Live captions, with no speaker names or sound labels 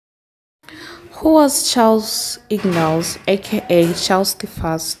Who was Charles Ingalls, aka Charles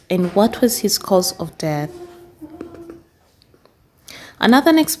I, and what was his cause of death? Another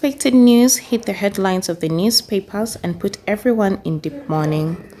unexpected news hit the headlines of the newspapers and put everyone in deep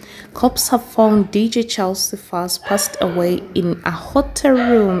mourning. Cops have found DJ Charles I passed away in a hotel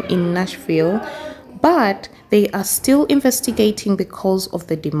room in Nashville, but they are still investigating the cause of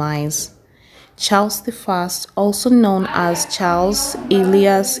the demise. Charles I, also known as Charles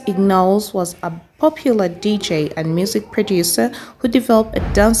Elias Ingalls, was a popular DJ and music producer who developed a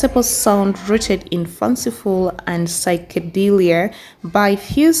danceable sound rooted in fanciful and psychedelia by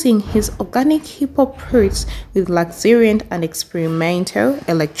fusing his organic hip-hop roots with luxuriant and experimental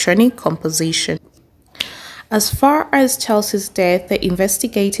electronic composition. As far as Chelsea's death, the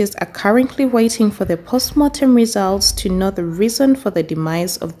investigators are currently waiting for the post-mortem results to know the reason for the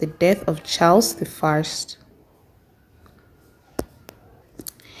demise of the death of Charles I.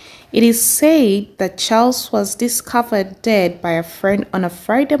 It is said that Charles was discovered dead by a friend on a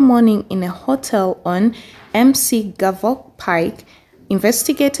Friday morning in a hotel on MC Gavock Pike.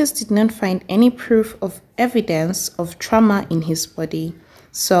 Investigators did not find any proof of evidence of trauma in his body,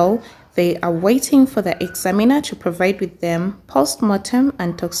 so they are waiting for the examiner to provide with them post-mortem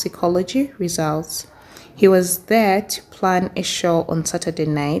and toxicology results. He was there to plan a show on Saturday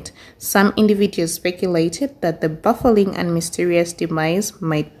night. Some individuals speculated that the baffling and mysterious demise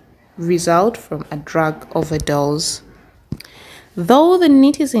might result from a drug overdose. Though the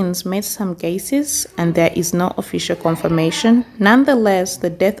netizens made some guesses and there is no official confirmation, nonetheless, the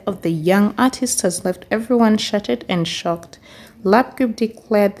death of the young artist has left everyone shattered and shocked. Lab Group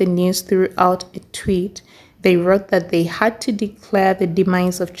declared the news throughout a tweet. They wrote that they had to declare the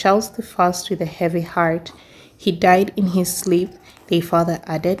demise of Charles I with a heavy heart. He died in his sleep, they further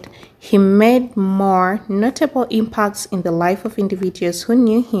added. He made more notable impacts in the life of individuals who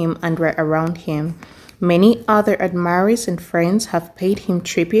knew him and were around him. Many other admirers and friends have paid him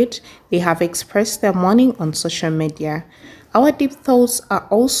tribute. They have expressed their mourning on social media. Our deep thoughts are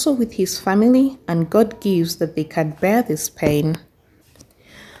also with his family, and God gives that they can bear this pain.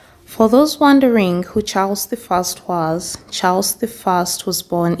 For those wondering who Charles I was, Charles I was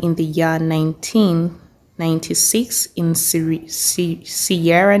born in the year 1996 in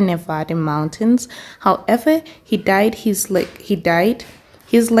Sierra Nevada mountains. However, he died. His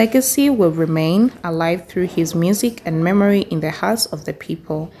legacy will remain alive through his music and memory in the hearts of the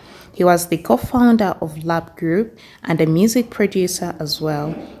people. He was the co-founder of Lab Group and a music producer as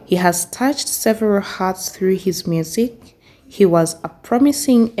well. He has touched several hearts through his music. He was a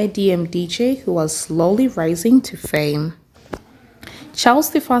promising EDM DJ who was slowly rising to fame.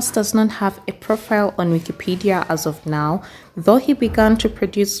 Charles I does not have a profile on Wikipedia as of now, though he began to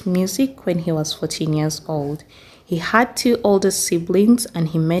produce music when he was 14 years old. He had two older siblings and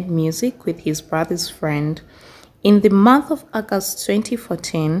he made music with his brother's friend. In the month of August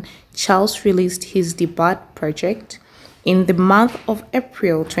 2014, Charles released his debut project. In the month of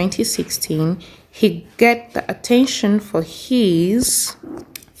April 2016, he got the attention for his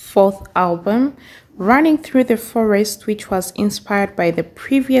fourth album, Running Through the Forest, which was inspired by the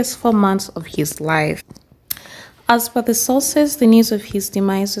previous 4 months of his life. As per the sources, the news of his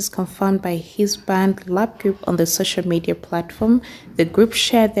demise was confirmed by his band Lab Group on the social media platform. The group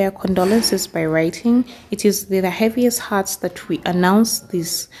shared their condolences by writing, "It is with the heaviest hearts that we announce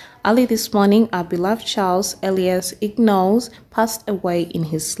this. Early this morning, our beloved Charles Elias Ingalls passed away in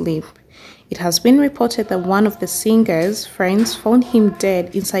his sleep. It has been reported that one of the singer's friends found him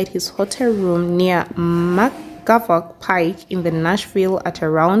dead inside his hotel room near McGavock Pike in the Nashville at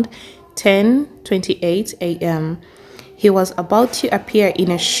around 10:28 a.m. He was about to appear in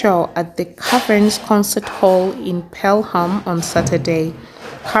a show at the Caverns Concert Hall in Pelham on Saturday.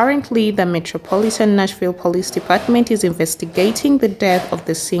 Currently, the Metropolitan Nashville Police Department is investigating the death of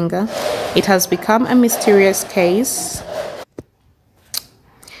the singer. It has become a mysterious case.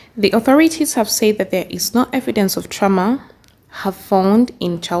 The authorities have said that there is no evidence of trauma have found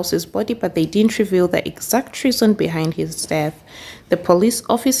in Charles's body, but they didn't reveal the exact reason behind his death. The police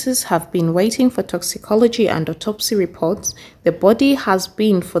officers have been waiting for toxicology and autopsy reports. The body has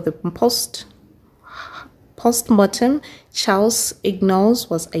been for the post-mortem. Charles Ingalls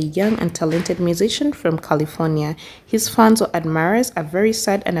was a young and talented musician from California. His fans or admirers are very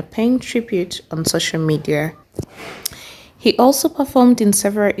sad and are paying tribute on social media. He also performed in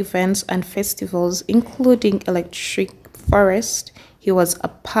several events and festivals, including Electric Forest. He was a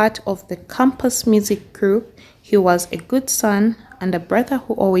part of the campus music group. He was a good son and a brother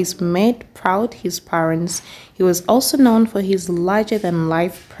who always made proud his parents. He was also known for his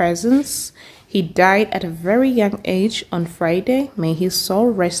larger-than-life presence. He died at a very young age on Friday. May his soul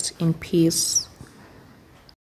rest in peace.